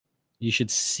You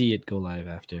should see it go live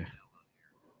after.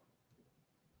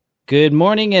 Good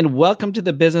morning and welcome to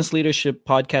the Business Leadership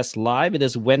Podcast Live. It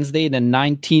is Wednesday, the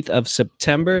 19th of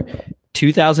September,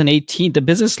 2018. The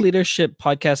Business Leadership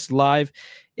Podcast Live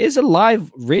is a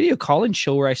live radio call-in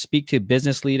show where I speak to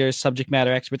business leaders, subject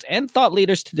matter experts, and thought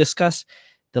leaders to discuss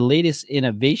the latest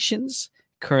innovations,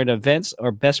 current events,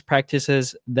 or best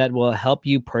practices that will help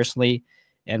you personally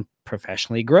and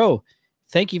professionally grow.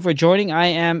 Thank you for joining. I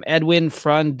am Edwin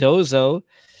Frondozo,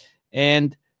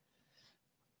 and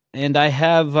I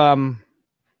have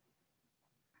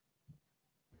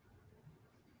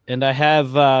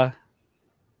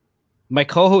my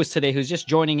co-host today who's just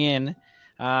joining in.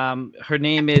 Her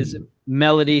name is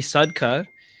Melanie Sodka.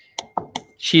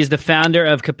 She's the founder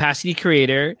of Capacity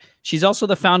Creator. She's also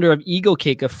the founder of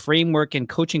Egocake, a framework and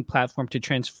coaching platform to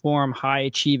transform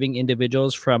high-achieving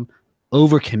individuals from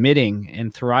overcommitting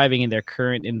and thriving in their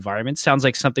current environment. Sounds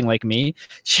like something like me.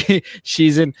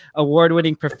 She's an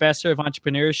award-winning professor of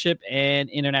entrepreneurship and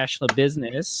international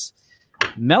business.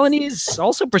 Melanie is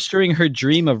also pursuing her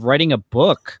dream of writing a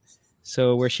book,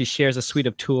 where she shares a suite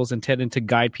of tools intended to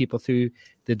guide people through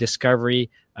the discovery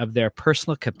of their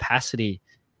personal capacity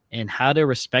and how to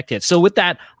respect it. So with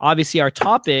that, obviously our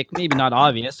topic, maybe not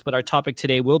obvious, but our topic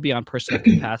today will be on personal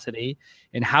capacity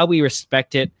and how we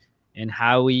respect it and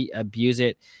how we abuse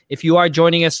it. If you are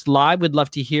joining us live, we'd love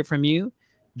to hear from you.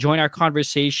 Join our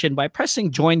conversation by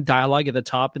pressing join dialogue at the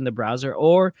top in the browser,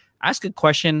 or ask a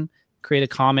question, create a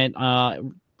comment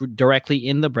directly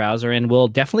in the browser, and we'll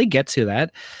definitely get to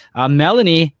that.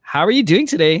 Melanie, how are you doing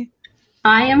today?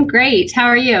 I am great. How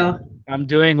are you? I'm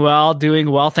doing well.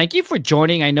 Thank you for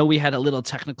joining. I know we had a little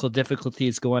technical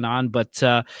difficulties going on, but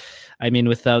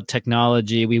without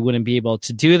technology, we wouldn't be able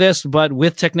to do this. But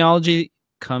with technology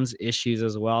comes issues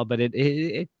as well. But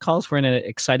it calls for an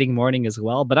exciting morning as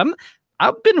well. But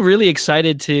I've been really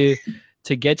excited to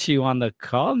get you on the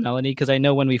call, Melanie, because I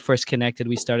know when we first connected,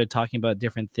 we started talking about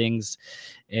different things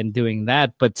and doing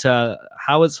that. But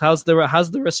how's the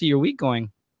rest of your week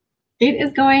going? It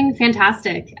is going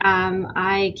fantastic.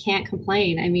 I can't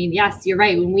complain. I mean, yes, you're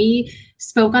right. When we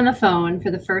spoke on the phone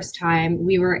for the first time,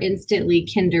 we were instantly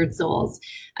kindred souls.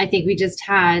 I think we just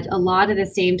had a lot of the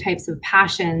same types of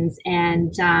passions.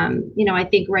 And, I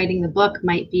think writing the book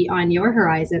might be on your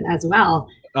horizon as well.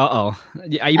 Are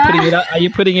you putting it out? Are you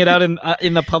putting it out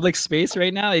in the public space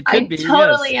right now? It could be. I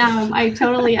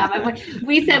totally am.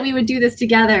 We said we would do this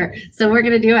together, so we're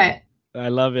gonna do it. I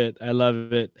love it.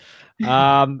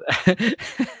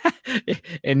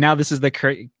 And now this is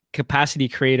the capacity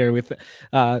creator with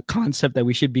concept that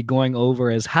we should be going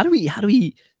over as how do we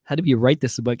write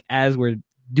this book as we're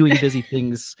doing busy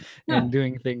things and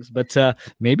doing things. But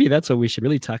maybe that's what we should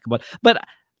really talk about. But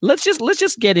let's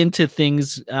just get into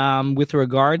things with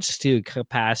regards to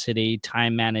capacity,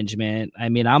 time management. I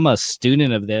mean, I'm a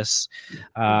student of this.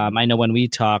 I know when we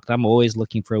talked, I'm always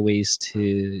looking for ways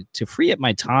to free up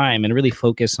my time and really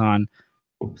focus on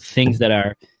things that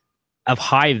are of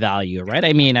high value, right?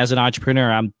 I mean, as an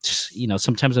entrepreneur,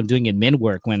 sometimes I'm doing admin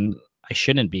work when I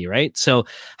shouldn't be, right? So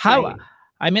I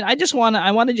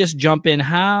want to just jump in.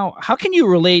 How can you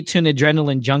relate to an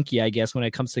adrenaline junkie, I guess, when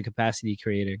it comes to capacity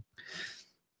creator?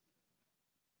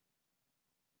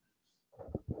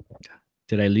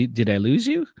 Did I lose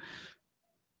you?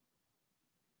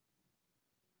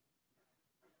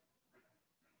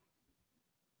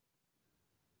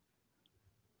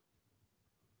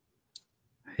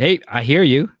 Hey, I hear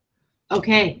you.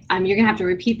 Okay, you're gonna have to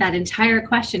repeat that entire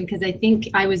question because I think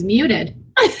I was muted.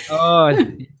 Oh,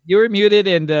 you were muted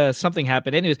and something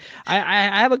happened. Anyways, I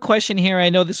have a question here. I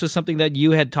know this was something that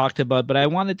you had talked about, but I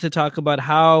wanted to talk about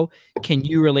how can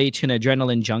you relate to an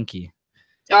adrenaline junkie?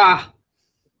 Well,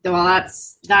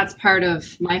 that's part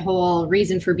of my whole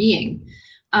reason for being.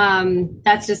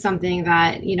 That's just something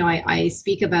that, I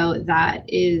speak about that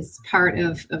is part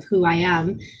of who I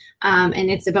am.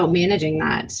 And it's about managing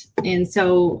that. And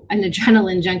so an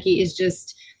adrenaline junkie is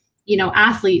just,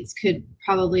 athletes could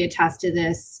probably attest to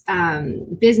this.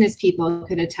 Business people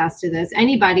could attest to this.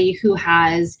 Anybody who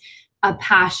has a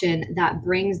passion that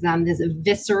brings them this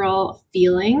visceral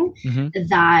feeling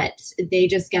that they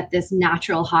just get this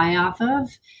natural high off of,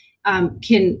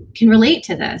 can relate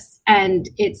to this. And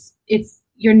it's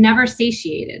you're never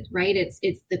satiated, right? It's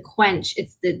the quench,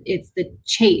 it's the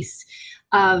chase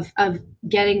of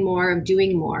getting more, of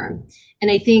doing more. And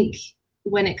I think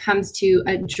when it comes to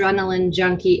adrenaline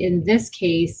junkie, in this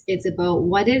case, it's about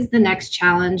what is the next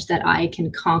challenge that I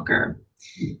can conquer.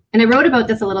 And I wrote about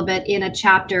this a little bit in a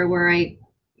chapter where I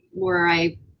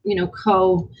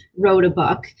co-wrote a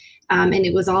book, and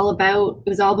it was all about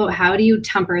how do you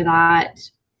temper that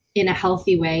in a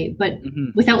healthy way, but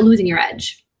Mm-hmm. without losing your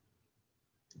edge.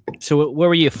 So what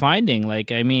were you finding?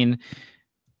 Like, I mean,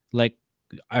 like,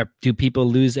 do people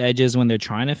lose edges when they're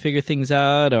trying to figure things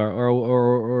out,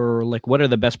 or like, what are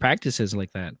the best practices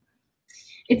like that?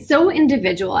 It's so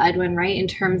individual, Edwin, right? In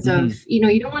terms of, Mm-hmm.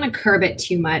 you don't want to curb it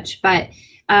too much, but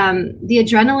the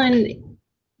adrenaline,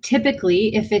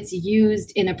 typically, if it's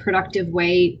used in a productive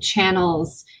way,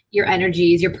 channels your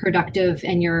energies, your productive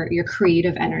and your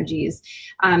creative energies.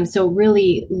 So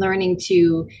really learning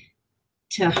to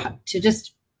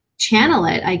just channel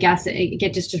it, I guess. I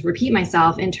get just repeat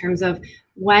myself in terms of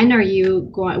when are you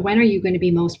going to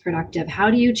be most productive? How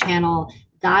do you channel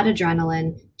that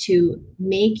adrenaline to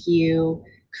make you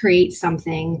create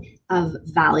something of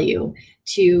value,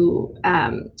 to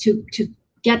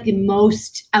get the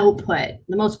most output,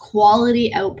 the most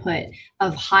quality output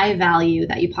of high value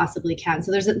that you possibly can.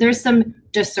 So there's some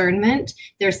discernment,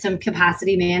 there's some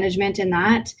capacity management in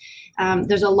that.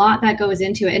 There's a lot that goes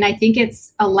into it, and I think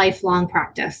it's a lifelong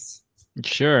practice.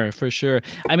 Sure, for sure.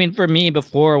 I mean, for me,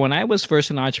 before, when I was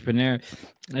first an entrepreneur,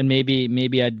 and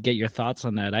maybe I'd get your thoughts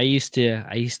on that. I used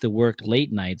to work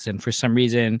late nights, and for some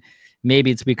reason, maybe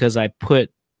it's because I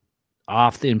put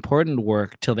off the important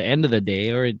work till the end of the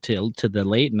day or till to the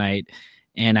late night,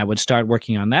 and I would start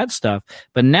working on that stuff.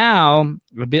 But now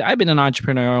I've been an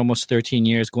entrepreneur almost 13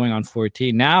 years, going on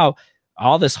 14. Now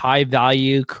all this high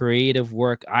value creative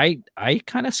work, I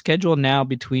kind of schedule now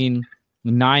between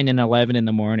 9 and 11 in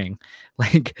the morning.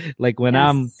 Like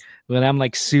Yes. when I'm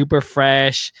like super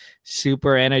fresh,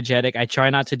 super energetic, I try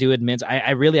not to do admins.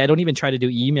 I don't even try to do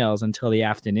emails until the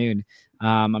afternoon.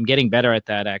 I'm getting better at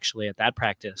that, actually, at that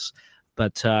practice.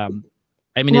 But I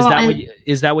mean, Well,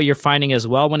 is that what you're finding as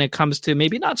well when it comes to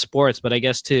maybe not sports, but I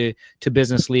guess to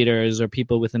business leaders or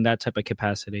people within that type of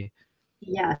capacity?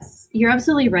 yes, you're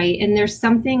absolutely right. And there's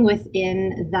something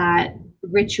within that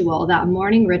ritual, that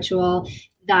morning ritual,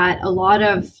 that a lot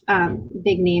of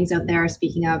big names out there are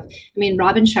speaking of. I mean,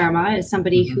 Robin Sharma is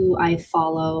somebody Mm-hmm. who I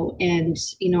follow, and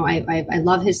I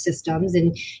love his systems.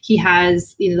 And he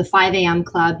has the 5 a.m.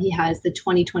 club. He has the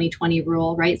 20-20-20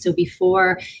 rule, right? So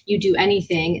before you do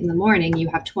anything in the morning, you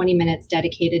have 20 minutes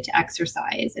dedicated to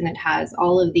exercise, and it has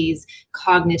all of these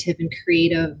cognitive and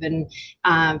creative and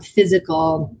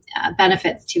physical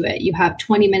benefits to it. You have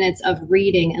 20 minutes of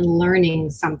reading and learning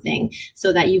something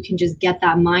so that you can just get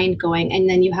that mind going. And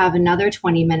then you have another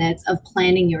 20 minutes of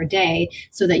planning your day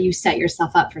so that you set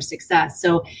yourself up for success.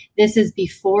 So this is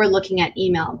before looking at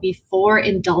email, before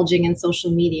indulging in social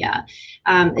media.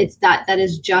 It's that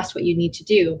is just what you need to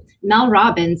do. Mel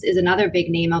Robbins is another big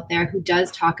name out there who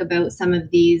does talk about some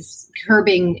of these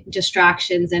curbing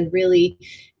distractions and really,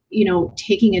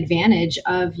 taking advantage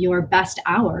of your best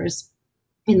hours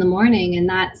in the morning. And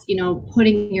that's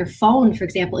putting your phone, for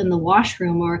example, in the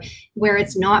washroom or where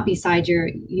it's not beside your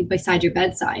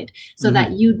bedside, so Mm-hmm.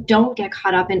 that you don't get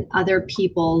caught up in other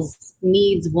people's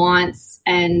needs, wants,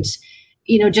 and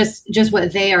just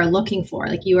what they are looking for.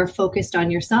 Like, you are focused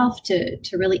on yourself to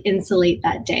really insulate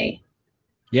that day.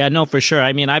 Yeah, no, for sure.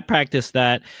 I mean, I practice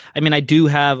that. I mean, I do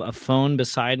have a phone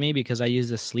beside me because I use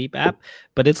the sleep app,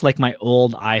 but it's like my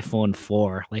old iPhone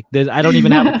 4. Like, I don't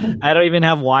even have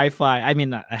Wi-Fi. I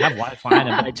mean, I have Wi-Fi in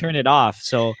it, but I turn it off.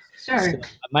 So Sure.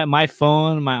 my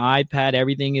phone, my iPad,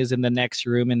 everything is in the next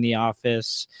room in the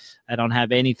office. I don't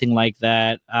have anything like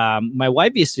that. My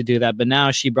wife used to do that, but now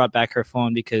she brought back her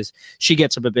phone because she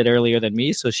gets up a bit earlier than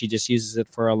me, so she just uses it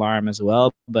for alarm as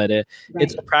well. But it's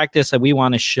Right. a practice that we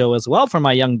want to show as well for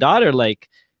my young daughter. Like,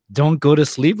 don't go to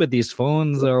sleep with these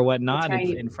phones or That's whatnot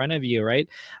right. in front of you, right?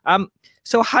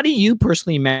 So how do you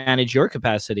personally manage your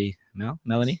capacity,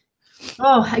 Melanie?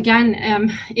 Oh,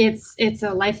 again, it's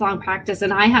a lifelong practice,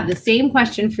 and I have the same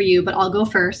question for you, but I'll go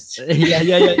first. Yeah.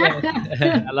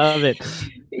 I love it.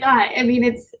 Yeah, I mean,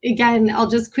 it's, again, I'll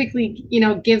just quickly,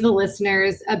 give the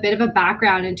listeners a bit of a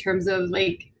background in terms of,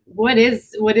 like, what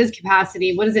is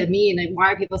capacity? What does it mean? And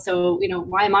why are people so,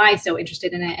 why am I so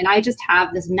interested in it? And I just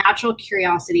have this natural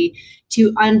curiosity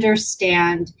to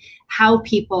understand how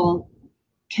people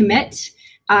commit,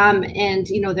 and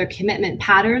their commitment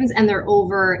patterns and their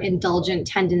overindulgent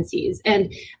tendencies.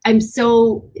 And I'm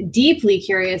so deeply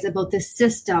curious about the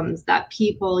systems that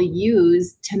people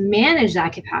use to manage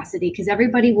that capacity, because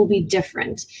everybody will be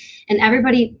different, and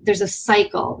there's a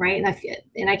cycle, right?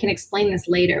 And I can explain this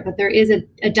later, but there is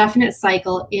a definite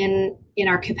cycle in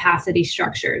our capacity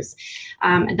structures,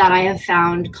 that I have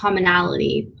found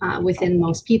commonality within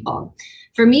most people.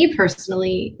 For me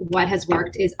personally, what has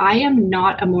worked is I am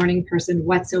not a morning person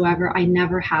whatsoever. I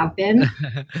never have been.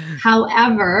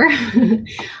 However,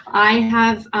 I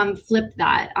have flipped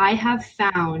that. I have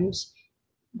found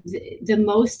the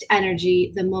most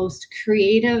energy, the most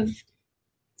creative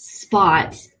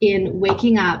spot in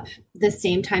waking up the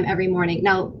same time every morning.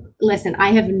 Now, listen,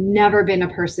 I have never been a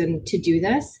person to do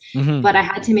this, but I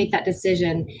had to make that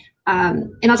decision.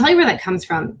 And I'll tell you where that comes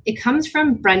from. It comes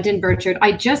from Brendan Burchard.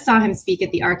 I just saw him speak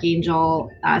at the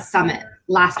Archangel Summit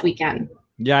last weekend.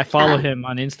 Yeah, I follow him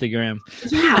on Instagram.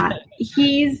 Yeah,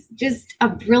 he's just a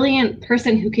brilliant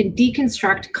person who can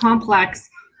deconstruct complex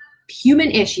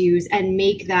human issues and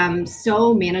make them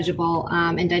so manageable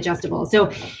and digestible.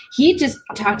 So he just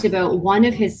talked about one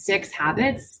of his 6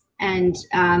 habits and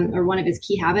or one of his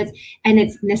key habits, and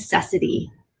it's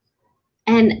necessity.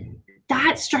 And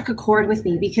that struck a chord with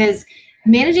me because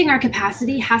managing our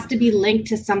capacity has to be linked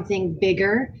to something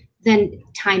bigger than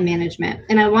time management.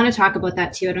 And I want to talk about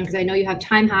that too, because I know you have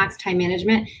time hacks, time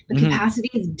management, but capacity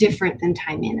is different than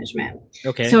time management.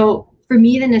 Okay. So for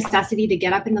me, the necessity to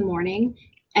get up in the morning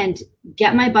and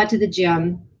get my butt to the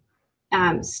gym,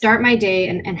 start my day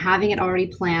and having it already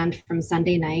planned from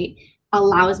Sunday night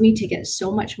allows me to get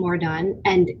so much more done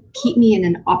and keep me in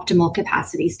an optimal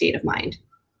capacity state of mind.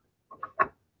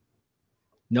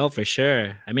 No, for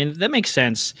sure. I mean, that makes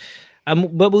sense.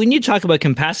 But when you talk about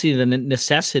capacity and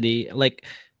necessity, like,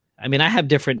 I mean, I have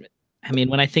different, I mean,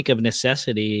 when I think of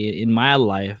necessity in my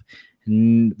life,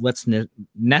 what's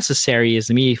necessary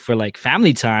is me for like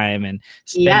family time and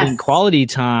spending quality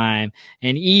time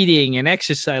and eating and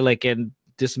exercise, like, and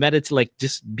just meditate, like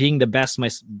just being the best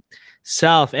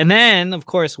myself. And then of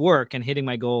course work and hitting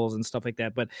my goals and stuff like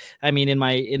that. But I mean, in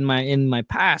my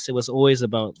past, it was always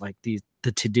about like the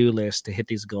to-do list to hit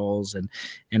these goals, and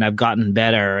I've gotten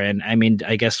better. And I mean,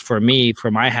 I guess for me,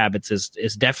 for my habits is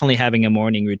definitely having a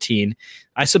morning routine.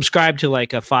 I subscribe to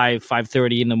like a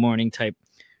 5:30 in the morning type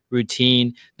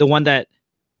routine. The one that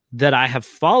I have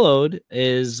followed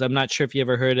is, I'm not sure if you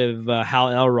ever heard of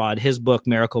Hal Elrod, his book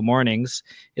Miracle Mornings.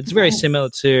 It's very similar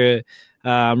to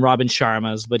Robin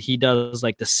Sharma's, but he does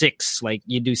like the 6, like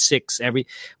you do 6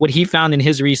 what he found in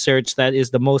his research that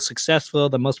is the most successful,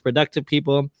 the most productive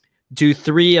people do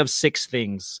 3 of 6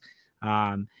 things.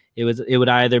 It would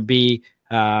either be,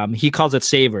 he calls it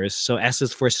savers. So S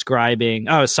is for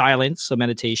silence, so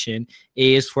meditation.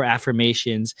 A is for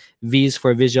affirmations. V is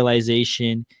for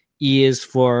visualization. E is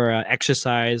for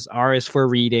exercise. R is for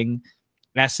reading.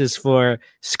 S is for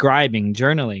scribing,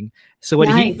 journaling. So what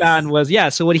he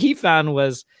found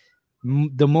was,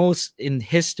 the most in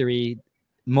history,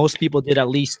 most people did at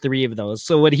least 3 of those.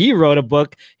 So when he wrote a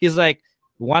book, he's like,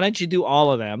 why don't you do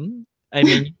all of them? I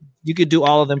mean, you could do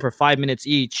all of them for 5 minutes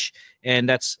each, and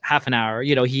that's half an hour.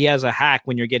 You know, he has a hack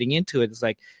when you're getting into it. It's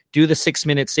like, do the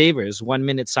 6-minute savers, 1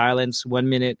 minute silence, 1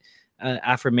 minute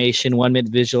affirmation, 1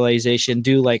 minute visualization,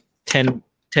 do like 10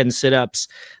 sit-ups.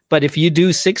 But if you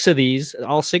do 6 of these,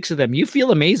 all 6 of them, you feel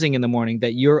amazing in the morning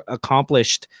that you're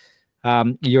accomplished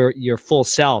your full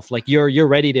self. Like you're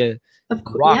ready to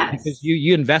rock because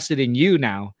you invested in you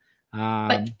now.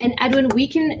 And Edwin, we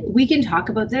can talk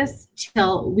about this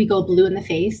till we go blue in the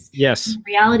face. Yes. The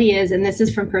reality is, and this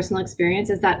is from personal experience,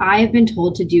 is that I have been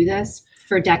told to do this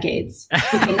for decades.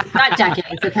 Okay, not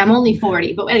decades. I'm only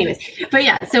 40, but anyways. But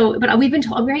yeah, but we've been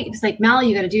told, right? It's like, Mel,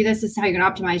 you got to do this. This is how you're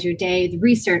going to optimize your day. The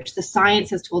research, the science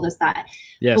has told us that.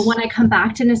 Yes. But when I come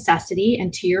back to necessity,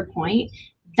 and to your point,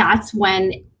 that's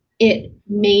when it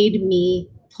made me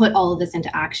put all of this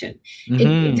into action.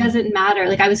 It doesn't matter.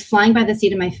 Like, I was flying by the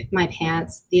seat of my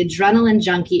pants. The adrenaline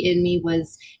junkie in me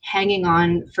was hanging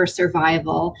on for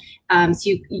survival. So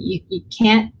you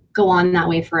can't go on that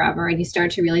way forever. And you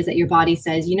start to realize that your body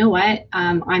says, you know what,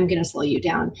 I'm going to slow you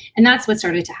down. And that's what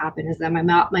started to happen, is that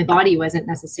my body wasn't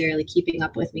necessarily keeping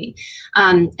up with me.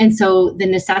 And so the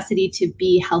necessity to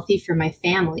be healthy for my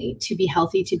family, to be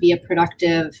healthy, to be a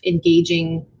productive,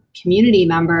 engaging community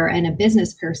member and a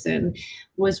business person,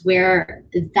 was where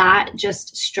that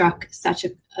just struck such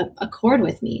a chord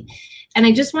with me. And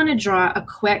I just want to draw a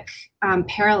quick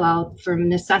parallel from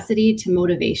necessity to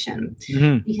motivation,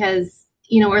 because,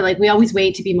 you know, we always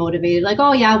wait to be motivated. Like,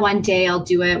 oh yeah, one day I'll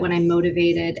do it when I'm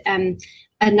motivated. And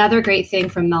another great thing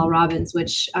from Mel Robbins,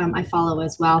 which I follow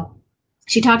as well,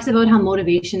 she talks about how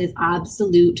motivation is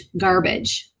absolute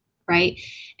garbage, right?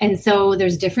 And so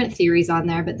there's different theories on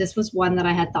there, but this was one that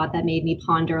I had thought that made me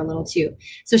ponder a little too.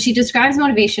 So she describes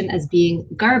motivation as being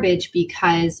garbage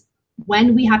because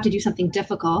when we have to do something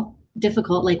difficult,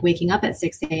 like waking up at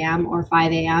 6 a.m. or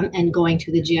 5 a.m. and going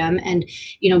to the gym and,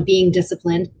 you know, being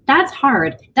disciplined, that's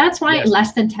hard. That's why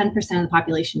less than 10% of the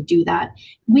population do that.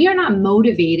 We are not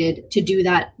motivated to do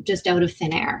that just out of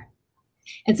thin air.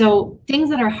 And so things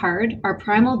that are hard, our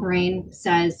primal brain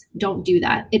says, don't do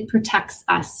that. It protects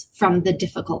us from the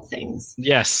difficult things.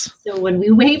 Yes. So when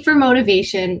we wait for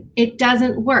motivation, it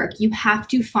doesn't work. You have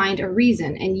to find a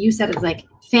reason. And you said it's like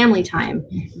family time,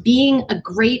 being a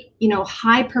great,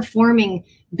 high performing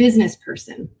business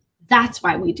person. That's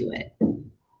why we do it.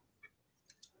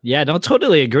 Yeah, no,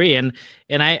 totally agree. And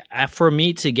I for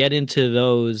me to get into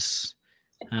those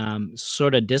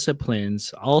sort of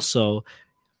disciplines, also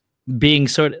being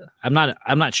I'm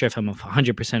not sure if I'm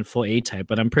 100% full A type,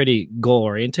 but I'm pretty goal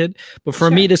oriented. But for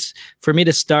me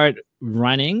to start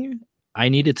running, I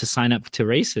needed to sign up to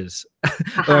races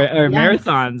or Yes.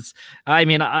 marathons. I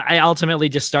mean, I ultimately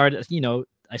just started,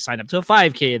 I signed up to a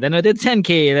 5K, then I did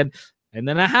 10K, and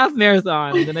then a half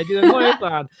marathon, and then I did a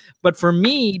marathon. But for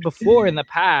me, before in the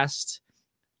past,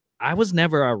 I was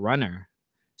never a runner.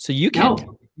 So you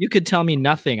could tell me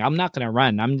nothing. I'm not going to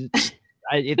run.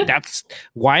 That's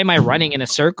why am I running in a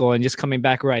circle and just coming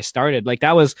back where I started? Like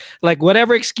that was like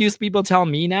whatever excuse people tell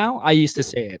me now, I used to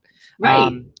say it.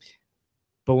 Right.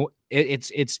 But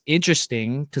it's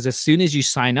interesting because as soon as you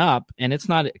sign up, and it's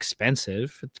not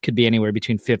expensive, it could be anywhere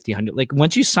between 50, 100. Like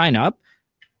once you sign up,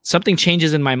 something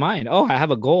changes in my mind. Oh, I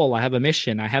have a goal. I have a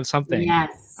mission. I have something.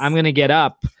 Yes. I'm going to get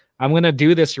up. I'm going to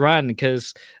do this run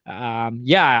because,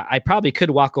 I probably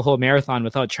could walk a whole marathon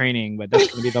without training, but that's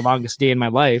going to be the longest day in my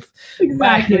life.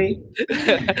 Exactly.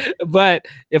 But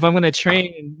if I'm going to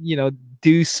train,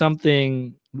 do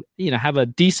something, have a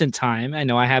decent time. I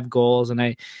know I have goals and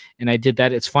I did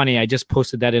that. It's funny. I just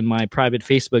posted that in my private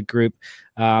Facebook group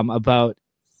about,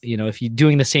 if you're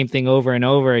doing the same thing over and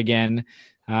over again,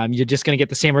 you're just going to get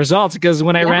the same results. Because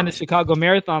when I ran the Chicago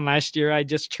Marathon last year, I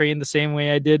just trained the same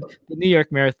way I did the New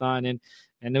York Marathon. And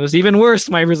it was even worse,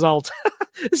 my result.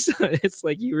 So it's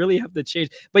like you really have to change.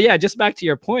 But yeah, just back to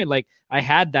your point, like I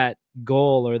had that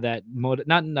goal or that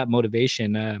not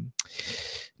motivation,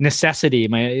 necessity.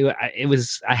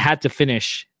 I had to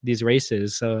finish these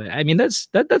races. So I mean, that's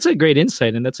a great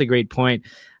insight, and that's a great point.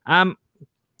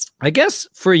 I guess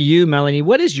for you, Melanie,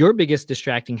 what is your biggest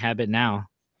distracting habit now?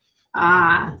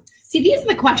 See, these are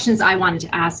the questions I wanted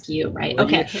to ask you, right?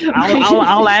 Okay.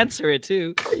 I'll answer it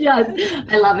too. Yes,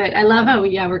 I love it. I love how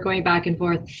we're going back and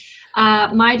forth.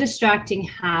 My distracting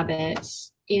habit,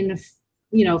 in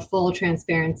full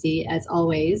transparency as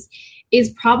always,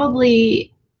 is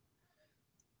probably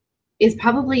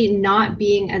not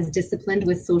being as disciplined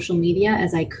with social media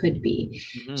as I could be.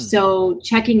 Mm-hmm. So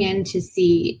checking in to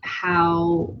see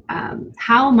how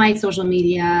my social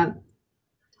media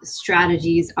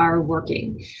strategies are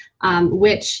working,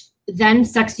 which then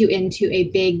sucks you into a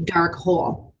big dark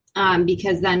hole.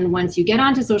 Because then once you get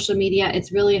onto social media,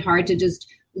 it's really hard to just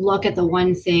look at the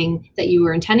one thing that you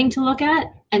were intending to look at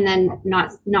and then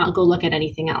not go look at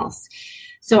anything else.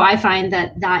 So I find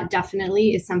that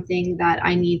definitely is something that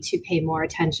I need to pay more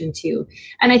attention to.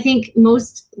 And I think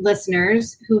most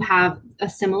listeners who have a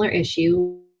similar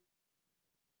issue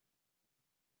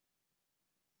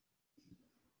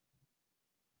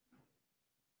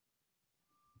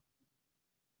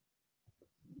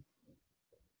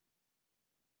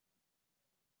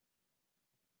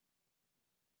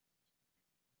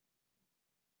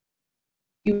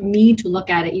you need to look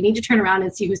at it. You need to turn around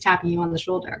and see who's tapping you on the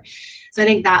shoulder. So I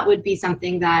think that would be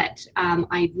something that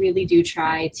I really do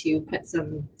try to put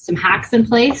some hacks in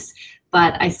place,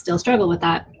 but I still struggle with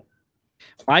that.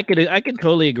 I could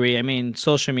totally agree. I mean,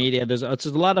 social media, it's a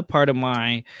lot of part of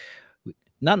my,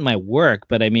 not my work,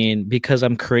 but I mean, because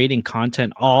I'm creating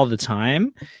content all the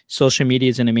time, social media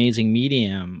is an amazing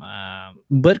medium.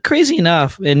 But crazy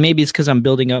enough, and maybe it's because I'm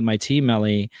building out my team,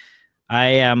 Melly,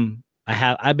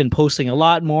 I've been posting a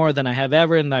lot more than I have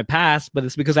ever in my past, but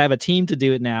it's because I have a team to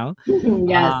do it now.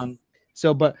 Yes.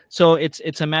 So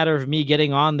it's a matter of me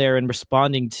getting on there and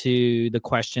responding to the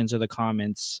questions or the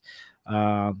comments.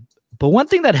 But one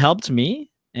thing that helped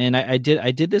me, and I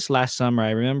did this last summer.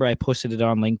 I remember I posted it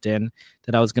on LinkedIn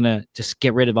that I was gonna just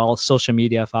get rid of all social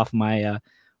media off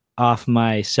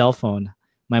my cell phone,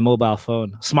 my mobile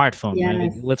phone, smartphone. Yes.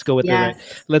 Right? Let's go with it.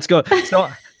 Right? Let's go.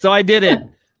 So I did it.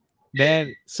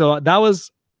 Man, so that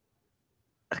was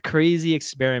a crazy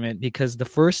experiment because the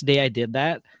first day I did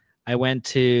that, I went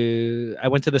to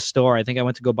the store. I think I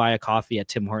went to go buy a coffee at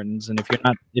Tim Hortons. And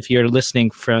if you're listening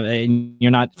and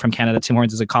you're not from Canada, Tim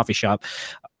Hortons is a coffee shop.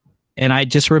 And I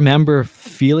just remember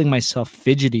feeling myself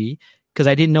fidgety because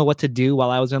I didn't know what to do while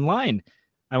I was in line.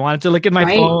 I wanted to look at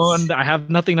my phone. I have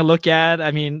nothing to look at.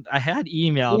 I mean, I had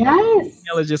email. Yes.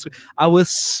 Email is I was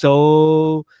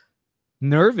so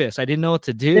nervous. I didn't know what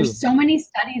to do. There's so many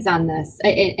studies on this,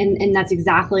 and that's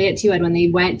exactly it too. And when they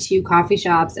went to coffee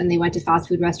shops and they went to fast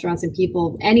food restaurants and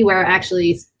people anywhere,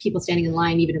 actually people standing in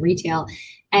line, even in retail,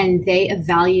 and they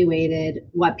evaluated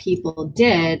what people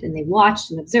did and they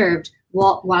watched and observed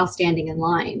while standing in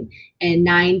line. And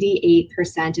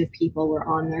 98% of people were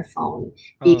on their phone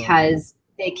because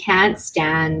they can't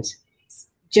stand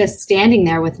just standing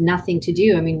there with nothing to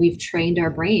do. I mean, we've trained our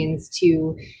brains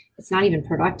to, it's not even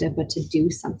productive, but to do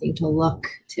something,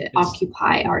 to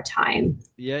occupy our time.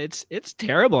 Yeah, it's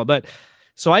terrible. But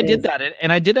so I did that,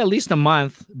 and I did at least a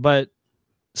month, but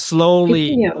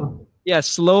slowly some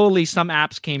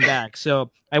apps came back. So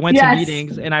I went to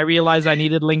meetings and I realized I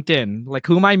needed LinkedIn. Like,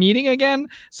 who am I meeting again?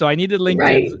 So I needed LinkedIn.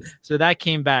 Right. So that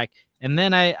came back. And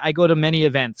then I go to many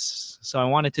events. So I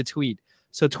wanted to tweet.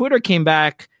 So Twitter came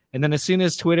back. And then as soon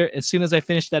as I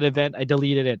finished that event, I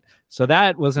deleted it. So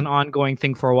that was an ongoing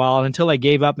thing for a while until I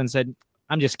gave up and said,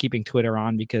 I'm just keeping Twitter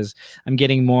on because I'm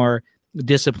getting more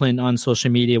discipline on social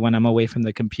media when I'm away from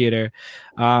the computer.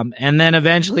 And then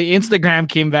eventually Instagram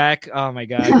came back. Oh my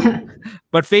God.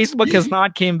 But Facebook has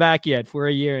not came back yet for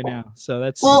a year now. So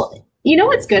that's... Well, you know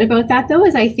what's good about that though,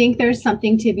 is I think there's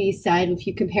something to be said if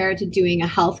you compare it to doing a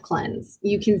health cleanse.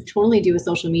 You can totally do a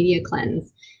social media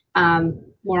cleanse.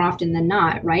 More often than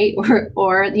not, right?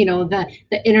 Or you know, the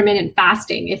intermittent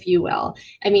fasting, if you will.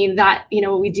 I mean, that, you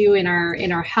know, what we do in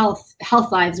our health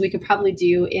lives, we could probably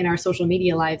do in our social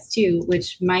media lives too,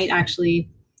 which might actually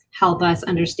help us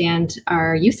understand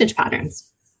our usage patterns.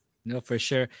 No, for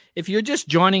sure. If you're just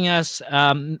joining us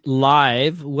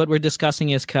live, what we're discussing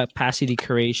is capacity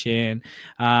creation,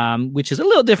 which is a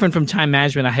little different from time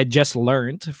management. I had just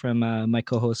learned from my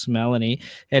co-host Melanie.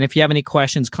 And if you have any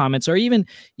questions, comments, or even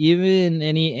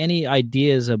any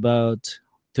ideas about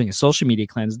doing a social media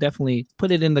cleanse, definitely put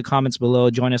it in the comments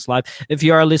below. Join us live. If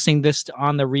you are listening this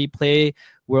on the replay,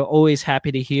 we're always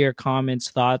happy to hear comments,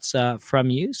 thoughts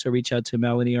from you. So reach out to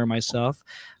Melanie or myself.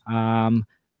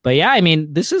 But yeah, I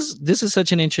mean, this is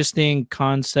such an interesting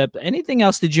concept. Anything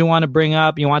else did you want to bring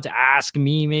up? You want to ask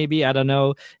me, maybe? I don't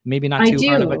know. Maybe not too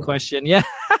hard of a question. Yeah.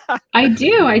 I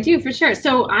do for sure.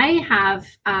 So I have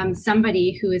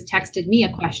somebody who has texted me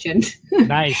a question.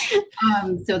 Nice.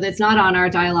 So that's not on our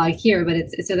dialogue here, but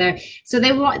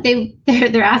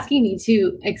they're asking me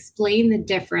to explain the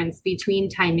difference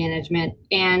between time management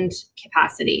and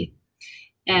capacity.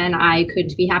 And I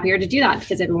couldn't be happier to do that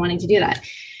because I've been wanting to do that.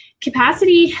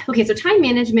 Capacity. Okay, so time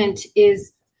management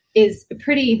is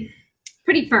pretty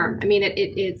firm. I mean,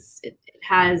 it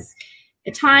has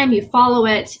a time, you follow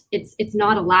it. It's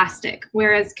not elastic,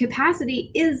 whereas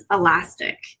capacity is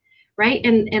elastic, right?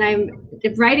 And I'm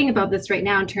writing about this right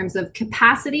now in terms of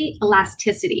capacity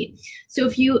elasticity. So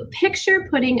if you picture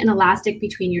putting an elastic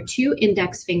between your two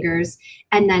index fingers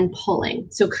and then pulling,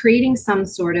 so creating some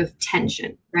sort of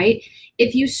tension, right?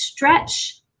 If you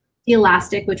stretch the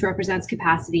elastic, which represents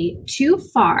capacity, too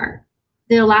far,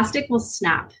 the elastic will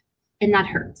snap, and that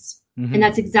hurts. Mm-hmm. And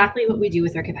that's exactly what we do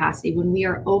with our capacity. When we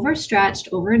are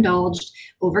overstretched, overindulged,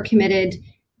 overcommitted,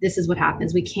 this is what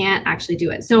happens. We can't actually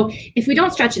do it. So if we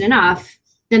don't stretch it enough,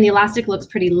 then the elastic looks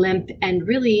pretty limp and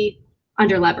really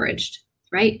underleveraged,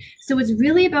 right? So it's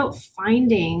really about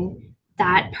finding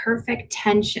that perfect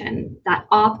tension, that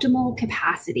optimal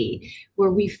capacity where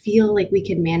we feel like we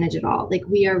can manage it all, like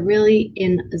we are really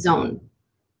in a zone.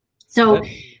 So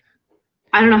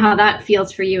I don't know how that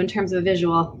feels for you in terms of a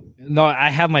visual. No,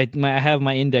 I have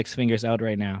my index fingers out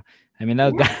right now. I mean,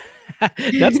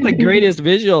 that's the greatest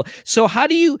visual. So how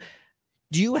do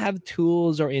you have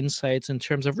tools or insights in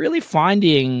terms of really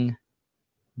finding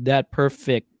that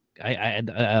perfect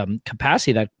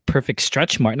capacity, that perfect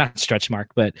not stretch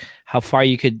mark, but how far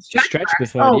you could stretch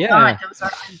before? Oh, yeah. God, those are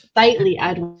slightly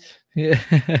Yeah.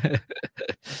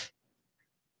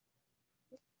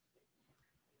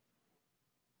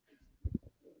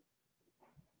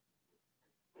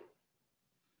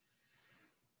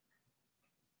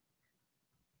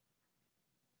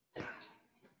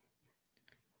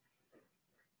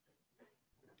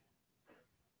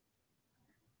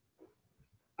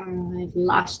 I've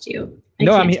lost you.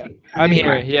 No, I'm here. I'm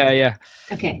here. Yeah.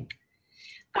 Okay.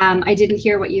 I didn't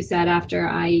hear what you said after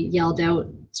I yelled out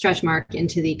stretch mark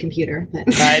into the computer. But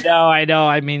I know.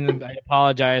 I mean, I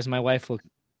apologize. My wife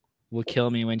will kill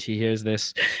me when she hears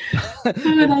this. That's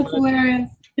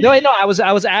hilarious. No, I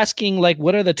was asking, like,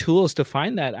 what are the tools to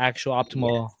find that actual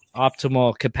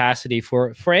optimal capacity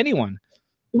for anyone?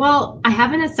 Well, I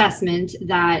have an assessment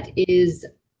that is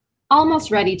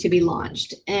almost ready to be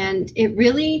launched, and it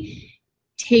really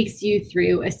takes you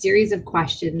through a series of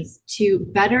questions to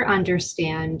better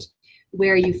understand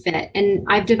where you fit. And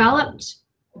I've developed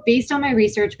based on my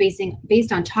research,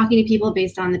 based on talking to people,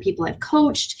 based on the people I've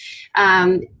coached,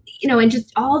 and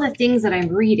just all the things that I'm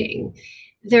reading,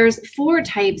 there's 4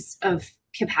 types of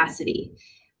capacity.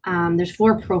 There's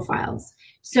 4 profiles.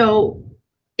 So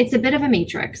it's a bit of a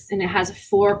matrix, and it has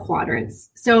 4 quadrants.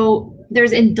 So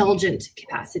there's indulgent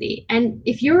capacity. And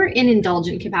if you're in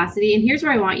indulgent capacity, and here's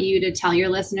where I want you to tell your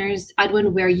listeners,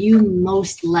 Edwin, where you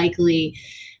most likely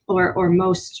or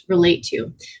most relate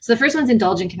to. So the first one's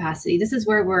indulgent capacity. This is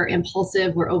where we're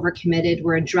impulsive, we're overcommitted,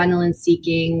 we're adrenaline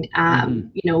seeking,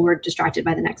 we're distracted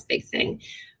by the next big thing.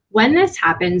 When this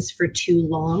happens for too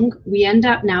long, we end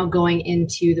up now going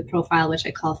into the profile, which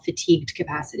I call fatigued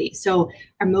capacity. So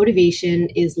our motivation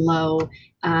is low.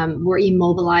 We're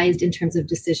immobilized in terms of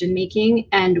decision making,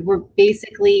 and we're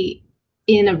basically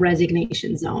in a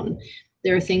resignation zone.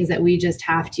 There are things that we just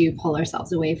have to pull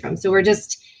ourselves away from. So we're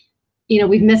just,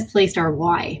 we've misplaced our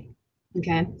why.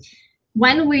 Okay.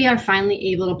 When we are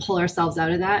finally able to pull ourselves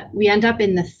out of that, we end up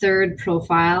in the third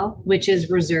profile, which is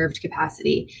reserved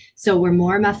capacity. So we're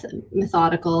more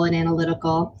methodical and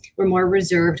analytical. We're more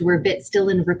reserved. We're a bit still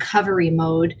in recovery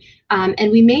mode.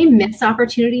 And we may miss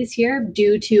opportunities here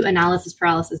due to analysis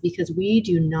paralysis, because we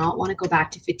do not want to go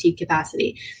back to fatigue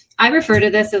capacity. I refer to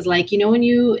this as like,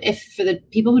 if for the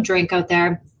people who drink out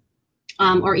there,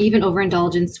 or even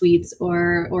overindulge in sweets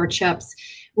or chips,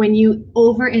 when you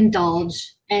overindulge,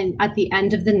 and at the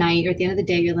end of the night or at the end of the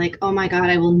day, you're like, oh my God,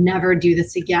 I will never do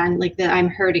this again. Like that, I'm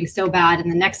hurting so bad. And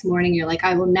the next morning you're like,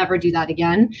 I will never do that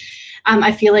again.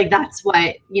 I feel like that's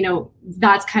what,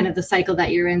 that's kind of the cycle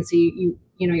that you're in. So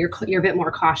you're a bit more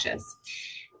cautious.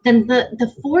 Then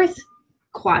the fourth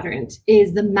quadrant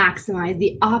is the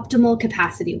optimal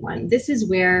capacity one. This is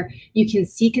where you can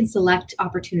seek and select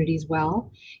opportunities well.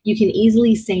 You can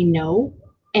easily say no.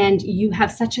 And you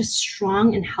have such a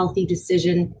strong and healthy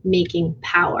decision-making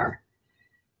power.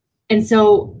 And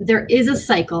so there is a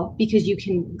cycle, because you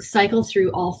can cycle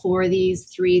through all 4 of these,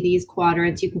 3 of these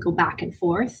quadrants. You can go back and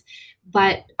forth.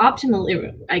 But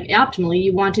optimally,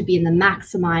 you want to be in the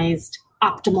maximized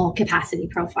optimal capacity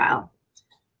profile.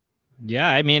 Yeah,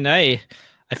 I mean, I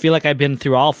feel like I've been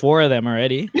through all 4 of them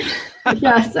already.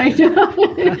 Yes, I know.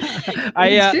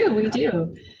 It's true, we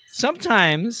do.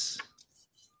 Sometimes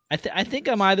I think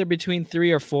I'm either between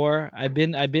 3 or 4. I've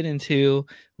been into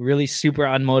really super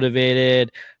unmotivated,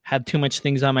 had too much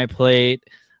things on my plate.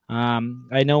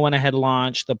 I know when I had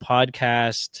launched the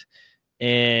podcast,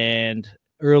 and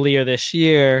earlier this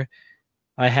year,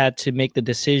 I had to make the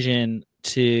decision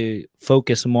to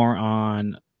focus more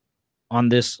on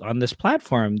this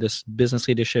platform, this business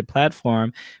leadership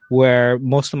platform, where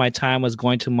most of my time was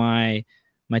going to my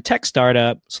tech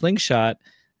startup, Slingshot,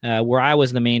 where I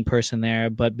was the main person there.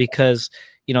 But because,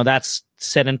 that's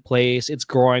set in place, it's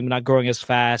growing, not growing as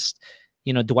fast,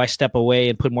 do I step away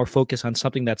and put more focus on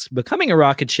something that's becoming a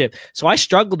rocket ship? So I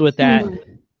struggled with that.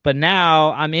 But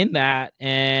now I'm in that,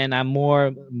 and I'm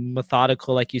more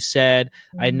methodical, like you said.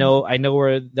 I know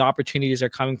where the opportunities are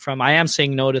coming from. I am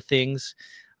saying no to things,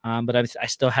 but I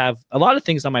still have a lot of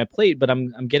things on my plate, but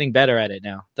I'm getting better at it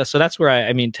now. So that's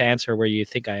where to answer where you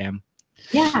think I am.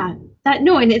 Yeah,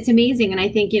 and it's amazing. And I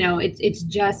think, it's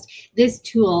just, this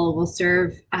tool will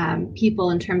serve people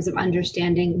in terms of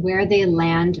understanding where they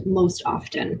land most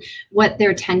often, what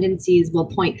their tendencies will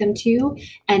point them to.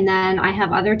 And then I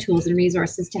have other tools and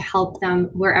resources to help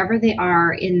them wherever they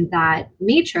are in that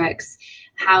matrix.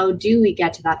 How do we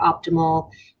get to that optimal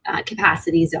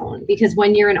capacity zone? Because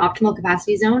when you're in optimal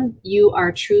capacity zone, you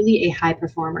are truly a high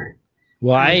performer.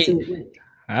 Well,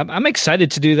 I'm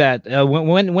excited to do that.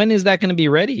 When is that going to be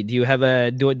ready? Do you have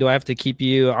do I have to keep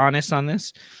you honest on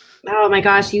this? Oh my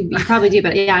gosh, you probably do,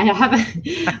 but yeah, I have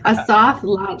a soft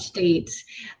launch date.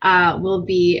 Will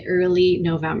be early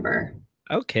November.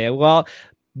 Okay, well,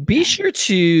 be sure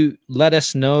to let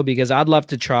us know, because I'd love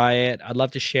to try it. I'd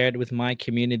love to share it with my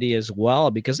community as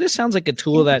well, because this sounds like a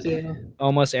tool that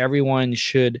almost everyone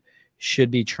should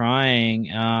be trying.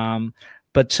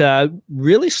 But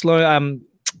really slow. I'm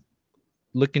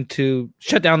looking to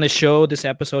shut down this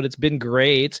episode. It's been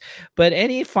great, but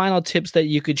any final tips that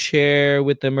you could share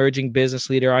with the emerging business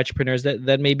leader entrepreneurs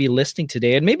that may be listening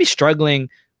today and maybe struggling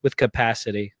with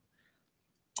capacity?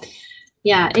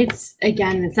 Yeah, it's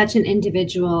such an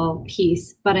individual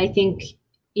piece, but I think,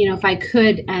 if I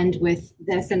could end with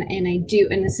this, and I do,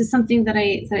 and this is something that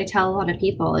I tell a lot of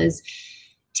people, is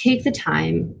take the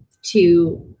time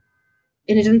to,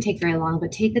 and it doesn't take very long,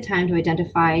 but take the time to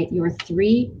identify your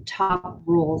 3 top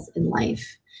roles in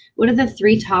life. What are the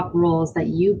 3 top roles that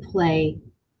you play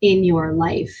in your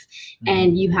life?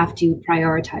 And you have to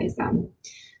prioritize them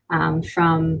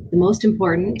from the most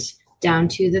important down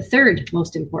to the third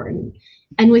most important.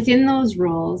 And within those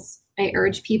roles, I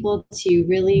urge people to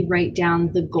really write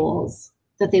down the goals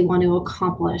that they want to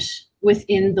accomplish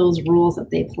within those roles that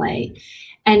they play.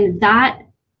 And that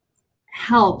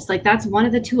helps, like that's one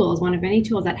of the tools, one of many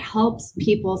tools that helps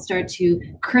people start to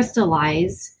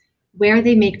crystallize where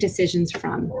they make decisions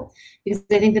from. Because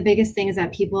I think the biggest thing is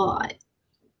that people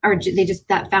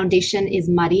that foundation is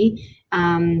muddy.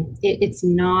 It's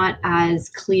not as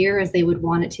clear as they would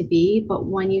want it to be. But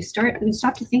when you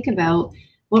stop to think about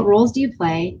what roles do you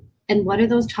play and what are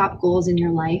those top goals in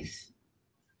your life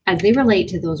as they relate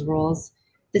to those roles,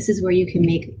 this is where you can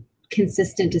make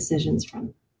consistent decisions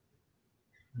from.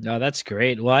 No, that's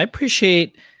great. Well, I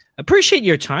appreciate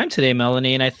your time today,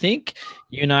 Melanie. And I think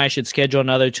you and I should schedule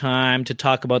another time to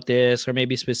talk about this, or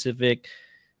maybe specific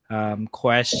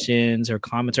questions or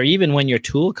comments, or even when your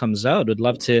tool comes out. Would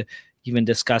love to even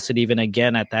discuss it even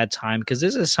again at that time, because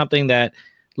this is something that,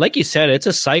 like you said, it's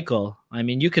a cycle. I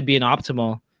mean, you could be an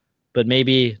optimal, but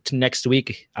maybe next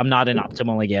week I'm not an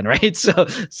optimal again, right? So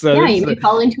yeah, you may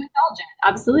fall into indulgent.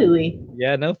 Absolutely.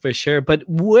 Yeah, no, for sure. But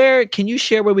where can you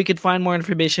share where we could find more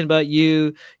information about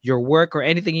you, your work, or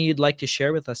anything you'd like to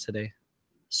share with us today?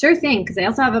 Sure thing, because I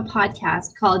also have a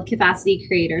podcast called Capacity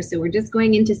Creator. So we're just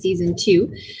going into season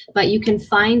 2, but you can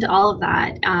find all of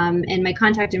that and my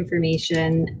contact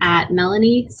information at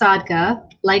Melanie Sodka,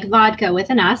 like vodka with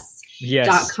an S,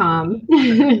 yes. .com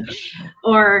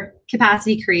or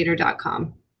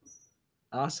capacitycreator.com.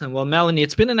 Awesome. Well, Melanie,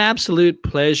 it's been an absolute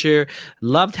pleasure.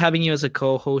 Loved having you as a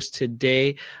co-host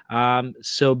today.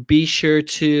 So we should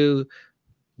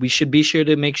be sure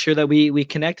to make sure that we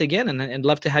connect again, and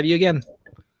love to have you again.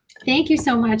 Thank you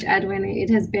so much, Edwin.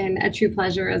 It has been a true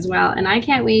pleasure as well. And I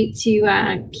can't wait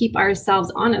to keep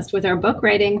ourselves honest with our book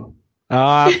writing.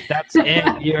 That's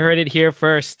it. You heard it here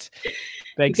first.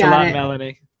 Thanks a lot,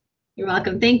 Melanie. You're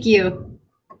welcome. Thank you.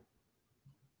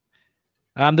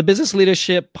 The Business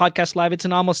Leadership Podcast Live, it's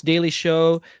an almost daily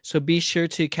show. So be sure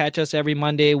to catch us every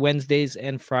Monday, Wednesdays,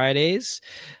 and Fridays.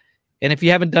 And if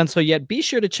you haven't done so yet, be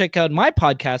sure to check out my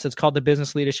podcast. It's called the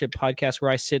Business Leadership Podcast,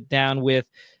 where I sit down with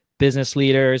business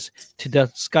leaders to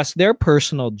discuss their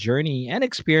personal journey and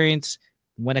experience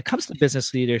when it comes to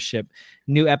business leadership.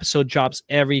 New episode drops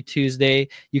every Tuesday.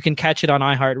 You can catch it on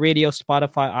iHeartRadio,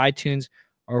 Spotify, iTunes,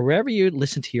 or wherever you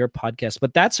listen to your podcast.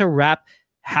 But that's a wrap.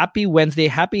 Happy Wednesday.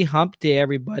 Happy hump day,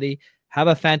 everybody. Have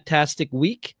a fantastic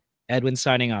week. Edwin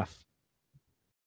signing off.